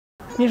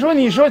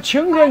你说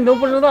情歌你都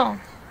不知道，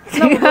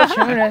那么多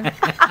情人。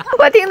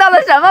我听到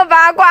了什么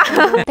八卦？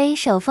背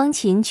手风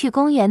琴去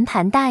公园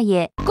盘大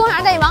爷。公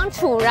园在一忙，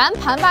楚然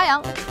盘八羊。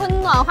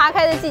春暖花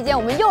开的季节，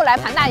我们又来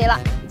盘大爷了。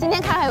今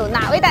天看看有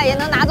哪位大爷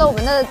能拿走我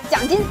们的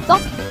奖金，走。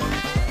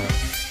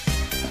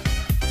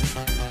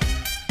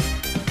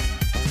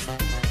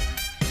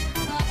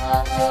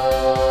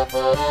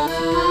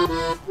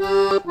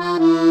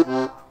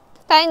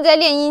大爷，你在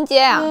练音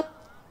阶啊？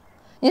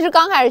你是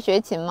刚开始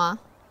学琴吗？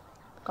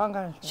刚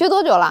开始学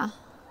多久了？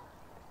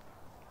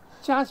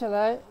加起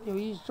来有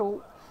1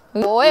周。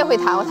我也会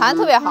弹，我弹得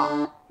特别好。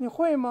你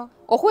会吗？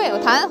我会，我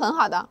弹得很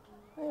好的。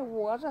哎，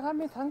我这还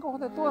没弹够，我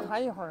得多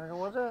弹一会儿。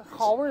我这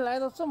好不容易来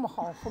到这么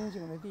好风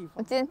景的地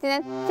方，今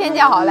天天气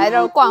好，来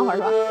这儿逛会儿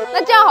是吧？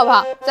那这样好不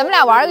好？咱们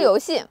俩玩个游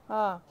戏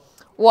啊。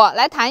我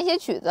来弹一些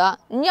曲子，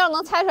你要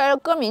能猜出来这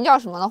歌名叫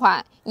什么的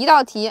话，一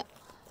道题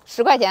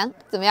10块钱，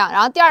怎么样？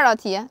然后第二道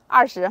题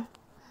20。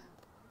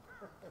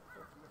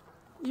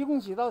一共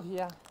几道题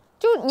啊？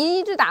就你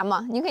一直打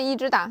嘛，你可以一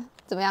直打，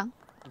怎么样？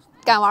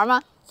敢玩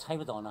吗？猜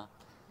不着呢。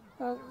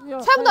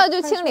猜不到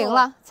就清零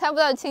了，猜不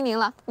到就清零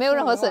了，没有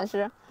任何损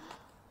失。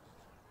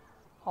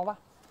好吧，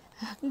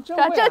你真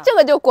会啊。这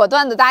个就果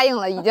断的答应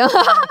了，已经。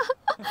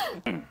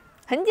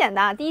很简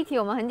单，第一题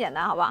我们很简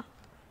单，好吧？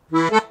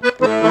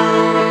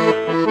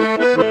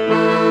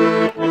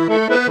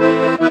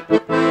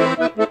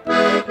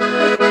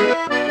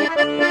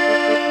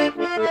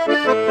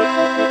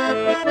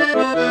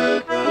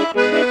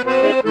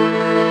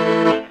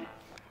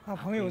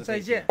朋友再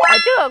见。哎，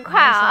这个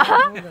快啊，这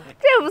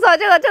个不错，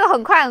这个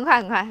很快。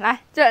来，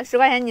这10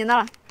块钱您的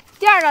了。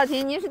第二道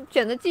题您是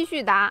选择继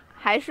续答，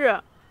还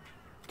是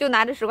就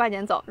拿着10块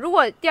钱走？如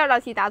果第二道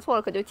题答错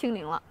了，可就清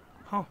零了。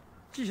好，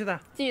继续答。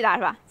继续答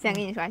是吧？先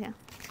给你10块钱。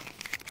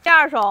第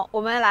二首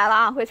我们来了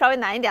啊，会稍微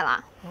难一点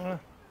了。好了。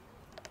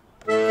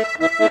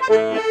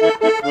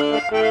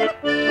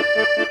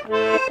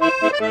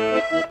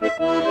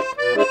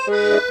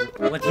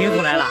我听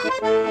出来了。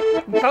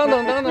等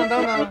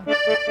等。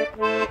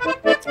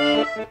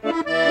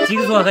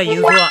金锁和银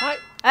锁。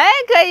哎，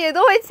可以，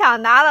都会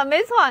抢答了，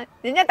没错，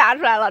人家答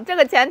出来了，这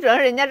个钱主要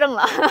是人家挣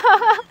了，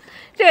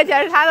这个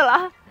钱是他的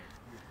了。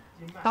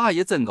大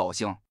爷真高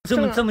兴，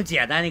这么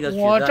简单的一个曲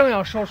子，我正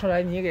要说出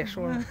来，你给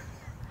说了。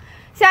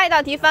下一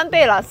道题翻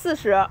倍了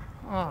，40啊，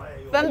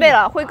翻倍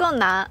了会更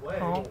难。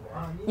好，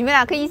你们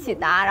俩可以一起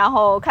答，然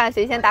后看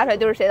谁先答出来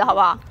就是谁的，好不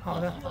好？好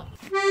的。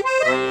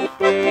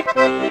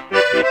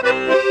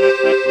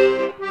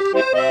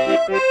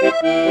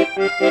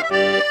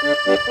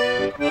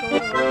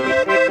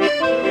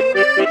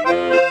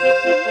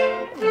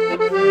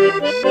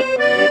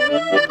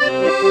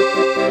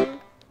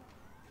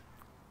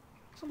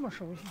这么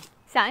熟悉？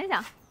想一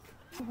想。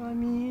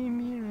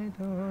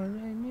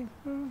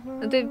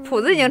对，谱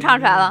子已经唱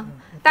出来了，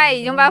大爷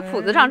已经把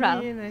谱子唱出来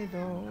了。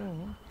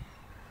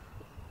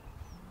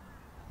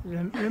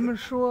人们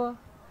说，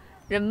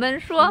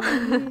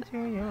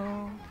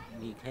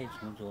离开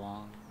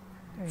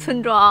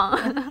村庄，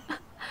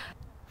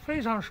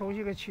非常熟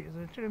悉的曲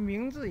子，这个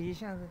名字一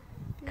下子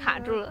卡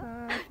住了。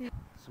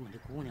什么的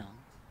姑娘？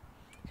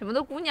什么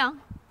的姑娘？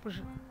不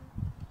是，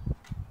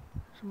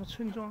什么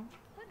村庄？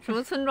什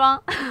么村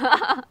庄？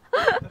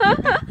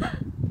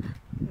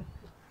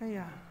哎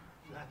呀，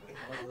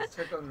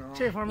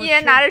这方面一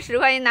人拿着10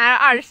块，一拿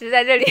着20，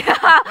在这里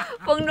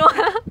风中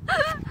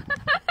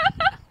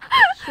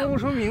说不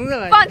出名字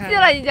来，放弃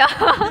了已经。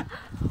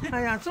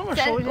哎呀，这么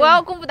熟悉！我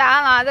要公布答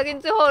案了，再给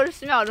你最后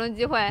10秒钟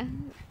机会，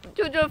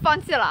就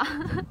放弃了。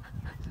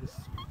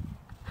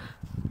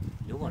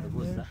有我的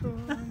故事。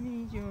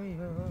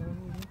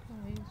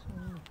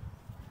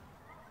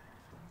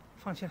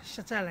放弃了，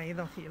再来一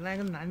道题，来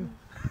个难的。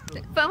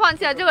放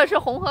弃了，这个是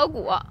红河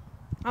谷。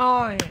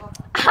哎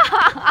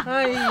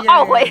呀，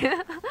懊悔。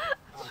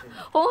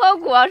红河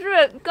谷是不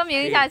是歌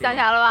名一下想起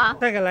来了吧？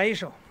再给来一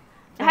首。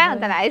你还想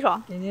再来一首？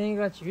给您一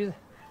个橘子。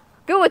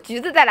给我橘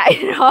子再来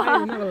一首。还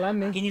有那个蓝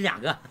莓。给你2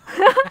个。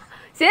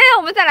行，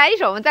我们再来一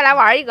首，我们再来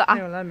玩一个啊。还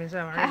有蓝莓，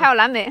再玩。还有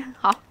蓝莓，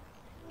好。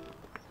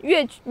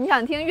乐曲，你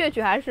想听乐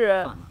曲还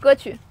是歌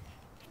曲？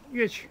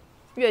乐曲。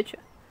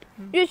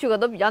乐曲可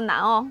都比较难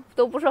哦，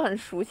都不是很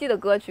熟悉的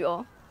歌曲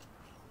哦。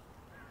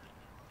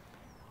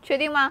确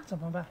定吗？怎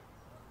么办？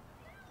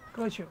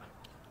歌曲吧。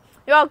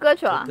又要歌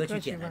曲了。歌曲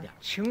简单点。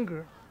情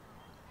歌。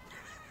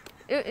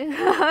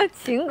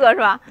情歌是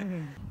吧？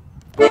嗯。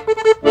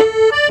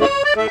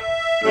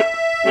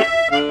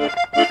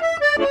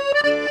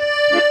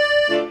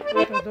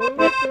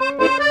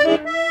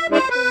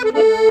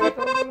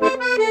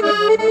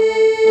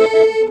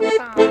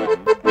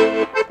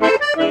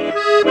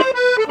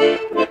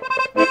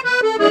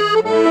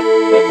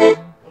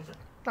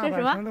大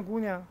阪城的姑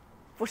娘。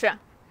不是。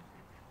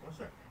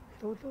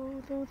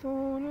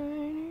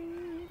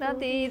当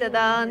滴答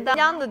当当，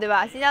新疆的对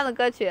吧？新疆的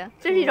歌曲，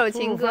这是一首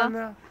情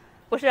歌，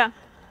不是。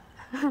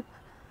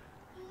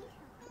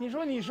你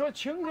说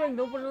情歌你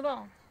都不知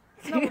道，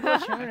那么多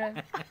情人，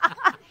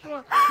是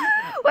吧？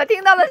我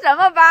听到了什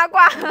么八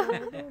卦？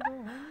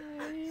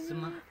什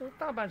么？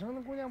大阪城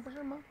的姑娘不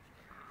是吗？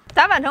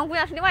咱满城姑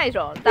娘是另外一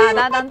首，哒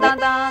哒当当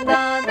当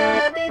当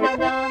哒滴当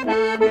当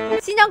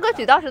当。新疆歌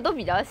曲倒是都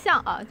比较像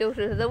啊，就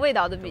是它的味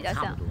道都比较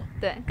像。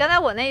对，刚才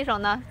我那一首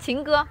呢，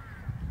情歌。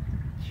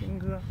情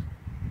歌，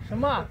什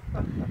么？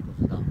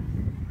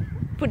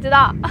不知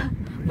道。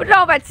不知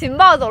道，我把琴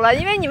抱走了，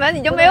因为你们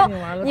已经没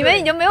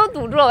有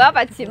赌注了，我要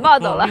把琴抱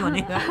走了。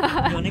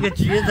有那个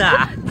橘子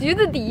啊。橘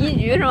子抵一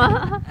局是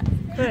吗？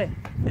对。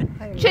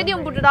确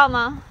定不知道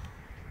吗？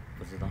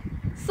不知道。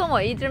送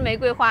我一枝玫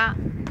瑰花。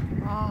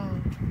啊。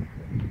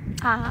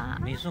啊。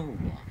没送过。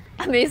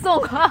没送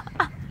过。